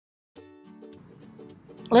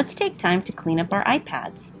let's take time to clean up our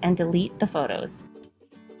iPads and delete the photos.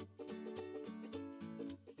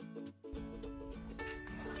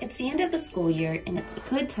 It's the end of the school year, and it's a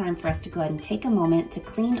good time for us to go ahead and take a moment to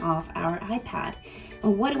clean off our iPad.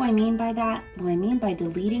 And what do I mean by that? Well, I mean by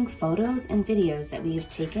deleting photos and videos that we have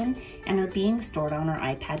taken and are being stored on our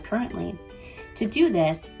iPad currently. To do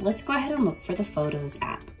this, let's go ahead and look for the Photos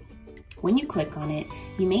app. When you click on it,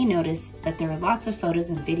 you may notice that there are lots of photos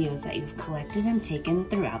and videos that you've collected and taken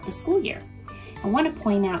throughout the school year. I want to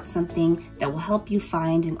point out something that will help you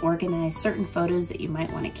find and organize certain photos that you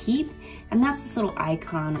might want to keep, and that's this little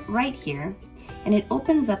icon right here. And it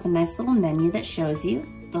opens up a nice little menu that shows you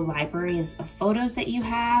the libraries of photos that you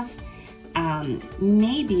have.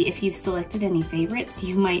 Maybe if you've selected any favorites,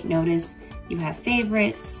 you might notice you have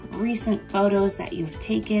favorites, recent photos that you've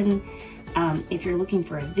taken. If you're looking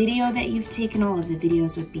for a video that you've taken, all of the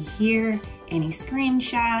videos would be here, any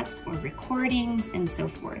screenshots or recordings and so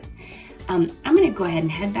forth. I'm going to go ahead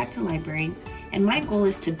and head back to library, and my goal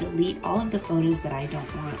is to delete all of the photos that I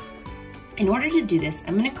don't want. In order to do this,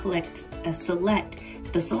 I'm going to select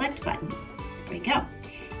the select button. There we go.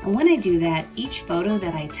 And when I do that, each photo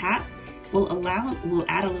that I tap will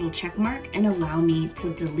add a little check mark and allow me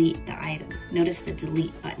to delete the item. Notice the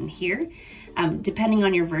delete button here. Depending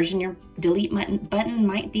on your version, your delete button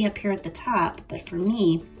might be up here at the top, but for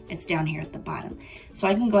me, it's down here at the bottom. So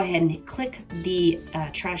I can go ahead and click the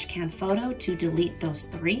trash can photo to delete those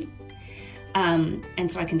three.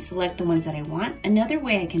 And so I can select the ones that I want. Another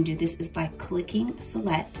way I can do this is by clicking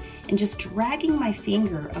select and just dragging my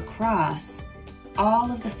finger across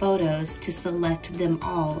all of the photos to select them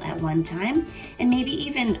all at one time, and maybe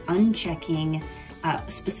even unchecking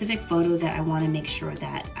a specific photo that I want to make sure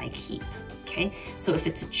that I keep. Okay, so if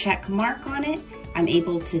it's a check mark on it, I'm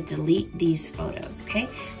able to delete these photos. Okay,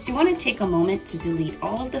 so you want to take a moment to delete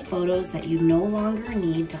all of the photos that you no longer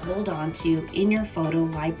need to hold on to in your photo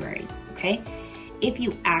library. Okay, if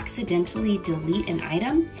you accidentally delete an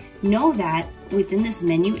item, know that within this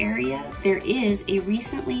menu area, there is a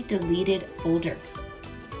recently deleted folder.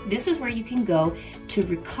 This is where you can go to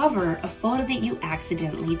recover a photo that you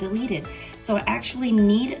accidentally deleted. So I actually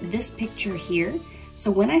need this picture here. So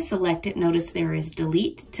when I select it, notice there is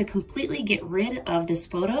delete to completely get rid of this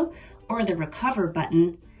photo, or the recover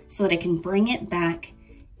button so that I can bring it back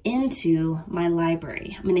into my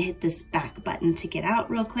library. I'm going to hit this back button to get out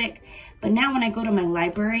real quick. But now when I go to my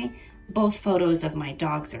library, both photos of my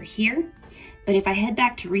dogs are here. But if I head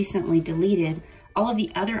back to recently deleted, all of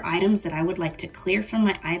the other items that I would like to clear from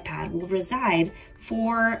my iPad will reside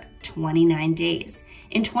for 29 days.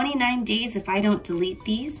 In 29 days, if I don't delete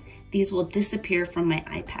these will disappear from my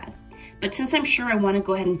iPad. But since I'm sure I want to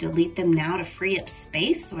go ahead and delete them now to free up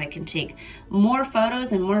space so I can take more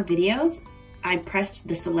photos and more videos, I pressed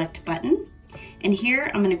the select button. And here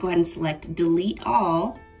I'm going to go ahead and select delete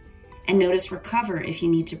all, and notice recover if you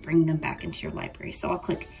need to bring them back into your library. So I'll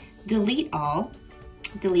click delete all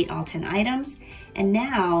 10 items. And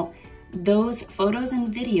now those photos and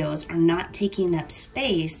videos are not taking up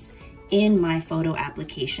space in my photo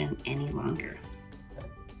application any longer.